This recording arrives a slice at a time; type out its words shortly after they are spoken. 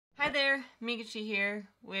there, Meekachii here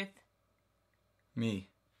with me.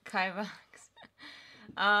 Kivox.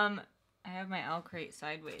 I have my OwlCrate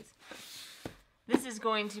sideways. This is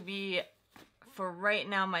going to be, for right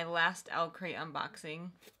now, my last OwlCrate unboxing.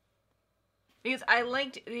 Because I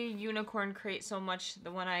liked the unicorn crate so much,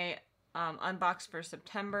 the one I unboxed for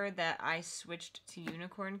September, that I switched to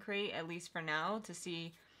unicorn crate, at least for now, to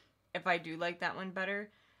see if I do like that one better.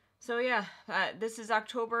 So yeah, this is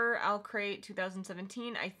October OwlCrate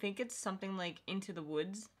 2017. I think it's something like Into the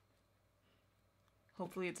Woods.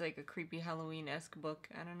 Hopefully it's like a creepy Halloween-esque book.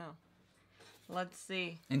 I don't know. Let's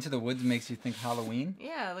see. Into the Woods makes you think Halloween?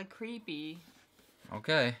 Yeah, like creepy.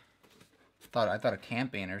 Okay. I thought of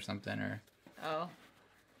camping or something, or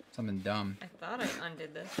something dumb. I thought I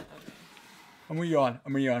undid this. Okay. I'm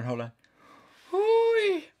gonna yawn, hold on.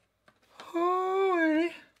 Hooey!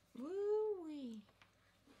 Hooey! Woo-wee.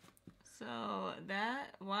 So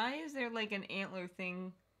why is there like an antler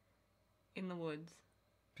thing in the woods?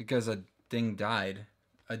 Because a thing died.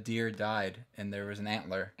 A deer died, and there was an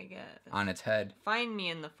antler on its head. Find me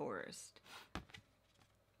in the forest.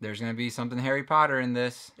 There's gonna be something Harry Potter in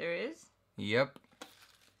this. There is? Yep.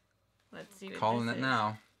 Let's see what Calling this it is.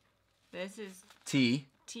 now. This is Tea.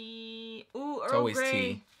 tea. Ooh, It's Earl always Grey.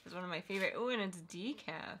 tea. It's one of my favorite. Ooh, and it's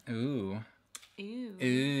decaf. Ooh. Ew.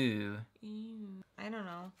 Ooh. Ew. I don't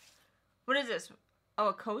know. What is this? Oh,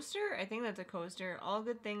 a coaster? I think that's a coaster. All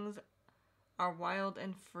good things are wild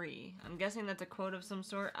and free. I'm guessing that's a quote of some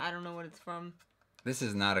sort. I don't know what it's from. This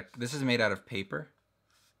is made out of paper.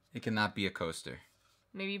 It cannot be a coaster.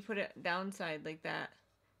 Maybe you put it downside like that.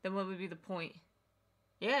 Then what would be the point?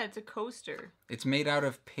 Yeah, it's a coaster. It's made out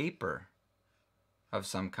of paper of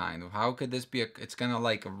some kind. How could this be it's gonna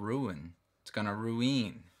like ruin. It's gonna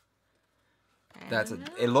ruin.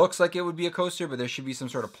 It looks like it would be a coaster, but there should be some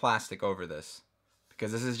sort of plastic over this.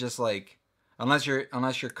 Because this is just like, unless your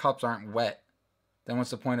cups aren't wet, then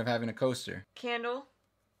what's the point of having a coaster? Candle.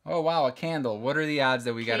 Oh wow, a candle. What are the odds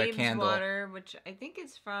that we got a candle? Water, which I think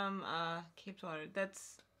is from Cape's Water.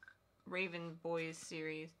 That's Raven Boys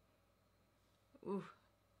series. Ooh.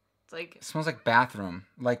 It's like... It smells like bathroom.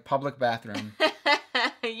 Like public bathroom.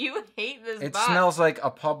 You hate this It box. smells like a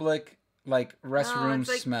public, like, restroom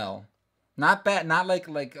like, smell. Not bad, not like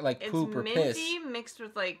poop or piss. It's minty mixed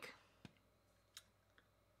with like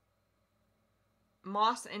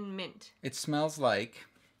moss and mint. It smells like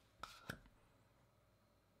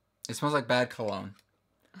bad cologne.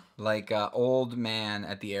 Like an old man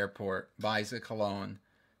at the airport buys a cologne,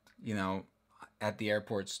 you know, at the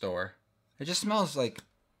airport store. It just smells like,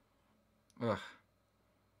 ugh.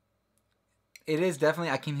 It is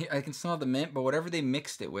definitely, I can smell the mint, but whatever they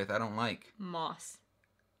mixed it with, I don't like. Moss.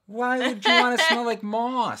 Why would you want to smell like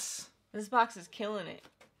moss? This box is killing it.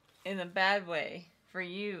 In a bad way. For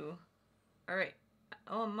you. Alright.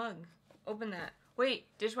 Oh, a mug. Open that. Wait,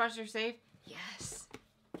 dishwasher safe? Yes.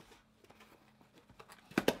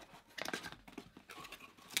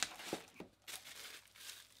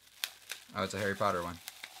 Oh, it's a Harry Potter one.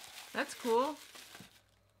 That's cool.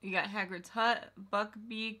 You got Hagrid's Hut,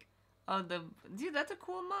 Buckbeak. Oh, dude, that's a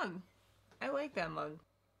cool mug. I like that mug.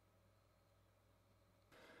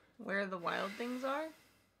 Where the wild things are?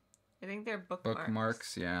 I think they're bookmarks.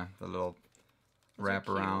 Bookmarks, yeah. The little wrap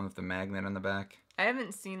around with the magnet on the back. I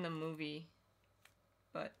haven't seen the movie,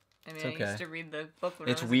 but I mean, I used to read the book when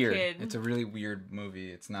I was weird. a kid. It's a really weird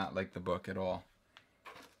movie. It's not like the book at all.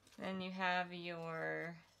 Then you have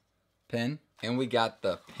your pin, and we got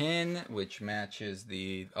the pin, which matches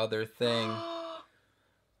the other thing.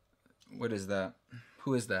 What is that?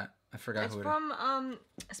 Who is that? I forgot who it is. It's from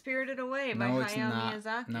Spirited Away by Hayao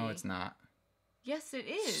Miyazaki. No, it's not. Yes, it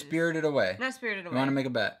is. Spirited Away. Not Spirited Away. You want to make a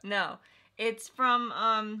bet? No. It's from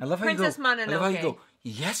I love Princess how Mononoke. I love how you go,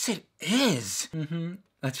 yes, it is.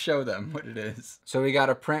 Let's show them what it is. So we got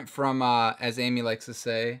a print from, as Amy likes to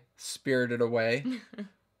say, Spirited Away.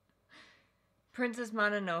 Princess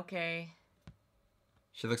Mononoke.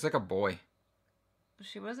 She looks like a boy.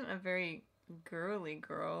 She wasn't a very girly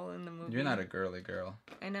girl in the movie. You're not a girly girl.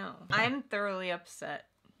 I know. I'm thoroughly upset.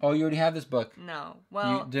 Oh, you already have this book? No.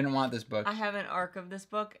 Well, you didn't want this book. I have an arc of this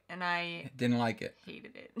book, and I didn't like it.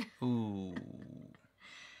 Hated it. Ooh.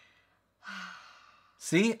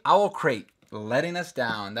 See? OwlCrate letting us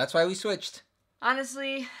down. That's why we switched.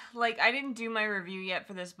 Honestly, like, I didn't do my review yet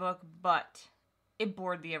for this book, but it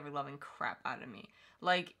bored the ever-loving crap out of me.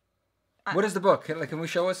 Like... What is the book? Like, can we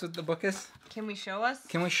show us what the book is? Can we show us?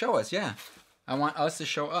 Can we show us? Yeah. I want us to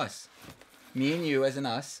show us. Me and you as in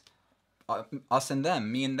us. Us and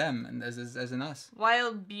them. Me and them and as in us.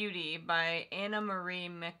 Wild Beauty by Anna Marie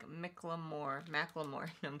Macklemore.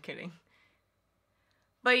 No, I'm kidding.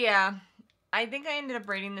 But yeah, I think I ended up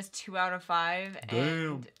rating this 2 out of 5. Damn.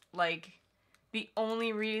 And, like, the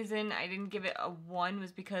only reason I didn't give it a 1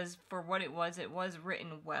 was because for what it was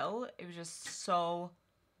written well. It was just so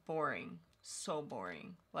boring. So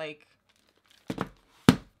boring. Like,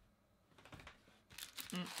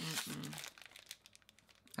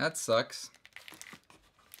 That sucks.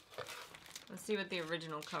 Let's see what the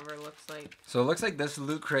original cover looks like. So it looks like this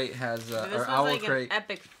Loot Crate has, This or was OwlCrate. like an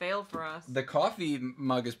epic fail for us. The coffee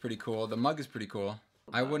mug is pretty cool. The mug is pretty cool.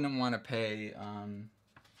 I wouldn't want to pay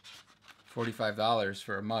 $45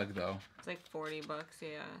 for a mug though. It's like $40, yeah.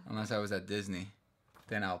 Unless I was at Disney,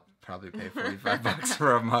 then I'll probably pay $45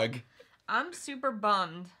 for a mug. I'm super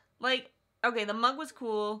bummed. Like, okay, the mug was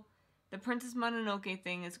cool. The Princess Mononoke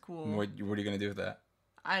thing is cool. What are you gonna do with that?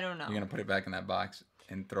 I don't know. You're gonna put it back in that box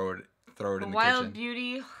and throw it The in the Wild kitchen.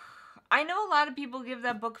 Beauty. I know a lot of people give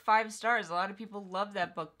that book 5 stars. A lot of people love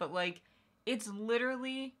that book, but like, it's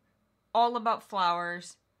literally all about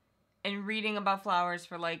flowers and reading about flowers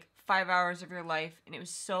for like 5 hours of your life, and it was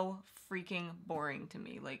so freaking boring to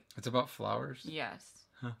me. Like, It's about flowers? yes.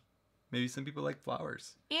 Huh. Maybe some people like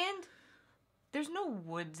flowers. And there's no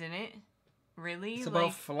woods in it, really. It's like,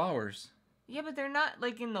 about flowers. yeah, but they're not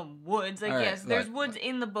like in the woods. Like, All right, yes, there's look. woods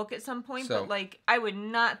in the book at some point, So- but like, I would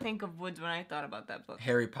not think of woods when I thought about that book.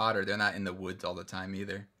 Harry Potter, they're not in the woods all the time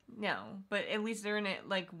either. No, but at least they're in it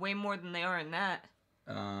like way more than they are in that.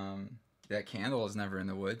 That candle is never in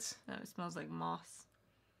the woods. No, it smells like moss.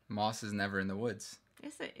 Moss is never in the woods.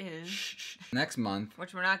 Yes, it is. Shh. Next month.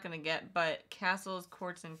 Which we're not gonna get, but Castles,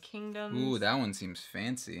 Courts, and Kingdoms. Ooh, that one seems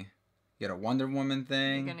fancy. You got a Wonder Woman You're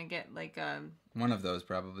thing. gonna get like a. One of those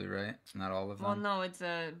probably, right? Not all of them. Well, no, it's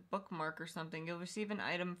a bookmark or something. You'll receive an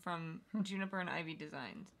item from Juniper and Ivy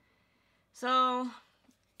Designs. So,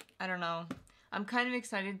 I don't know. I'm kind of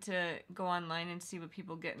excited to go online and see what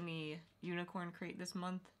people get in the Unicorn Crate this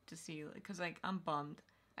month to see, like, cause like I'm bummed.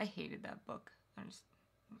 I hated that book. I'm just.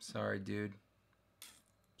 Sorry, dude.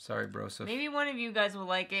 Sorry, bro. So Maybe one of you guys will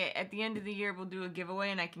like it. At the end of the year, we'll do a giveaway,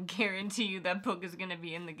 and I can guarantee you that book is gonna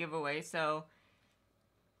be in the giveaway. So.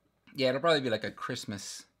 yeah, it'll probably be like a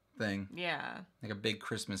Christmas thing. Yeah. Like a big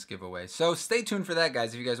Christmas giveaway. So stay tuned for that,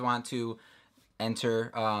 guys, if you guys want to enter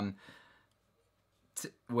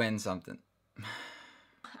to win something.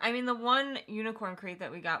 I mean, the one Unicorn Crate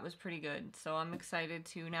that we got was pretty good, so I'm excited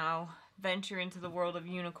to now venture into the world of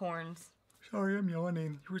unicorns. Sorry, I'm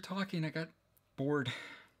yawning. You were talking, I got bored.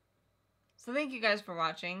 So thank you guys for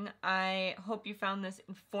watching. I hope you found this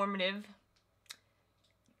informative.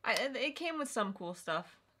 It came with some cool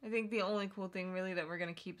stuff. I think the only cool thing really that we're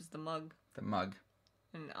going to keep is the mug. The mug.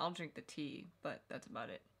 And I'll drink the tea, but that's about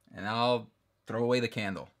it. And I'll throw away the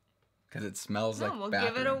candle. Because it smells like No, we'll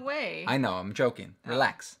bathroom. give it away. I know, I'm joking. Oh.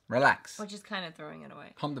 Relax. Relax. Which is kind of throwing it away.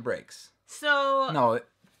 Pump the brakes. So... No,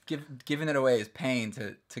 giving it away is pain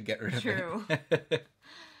to get rid of True. it.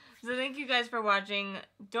 So thank you guys for watching.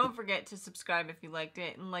 Don't forget to subscribe if you liked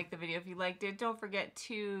it, and like the video if you liked it. Don't forget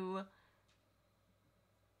to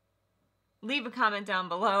leave a comment down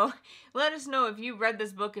below. Let us know if you read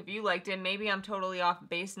this book, if you liked it. Maybe I'm totally off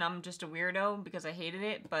base and I'm just a weirdo because I hated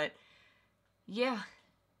it, but yeah.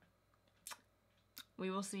 We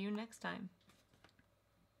will see you next time.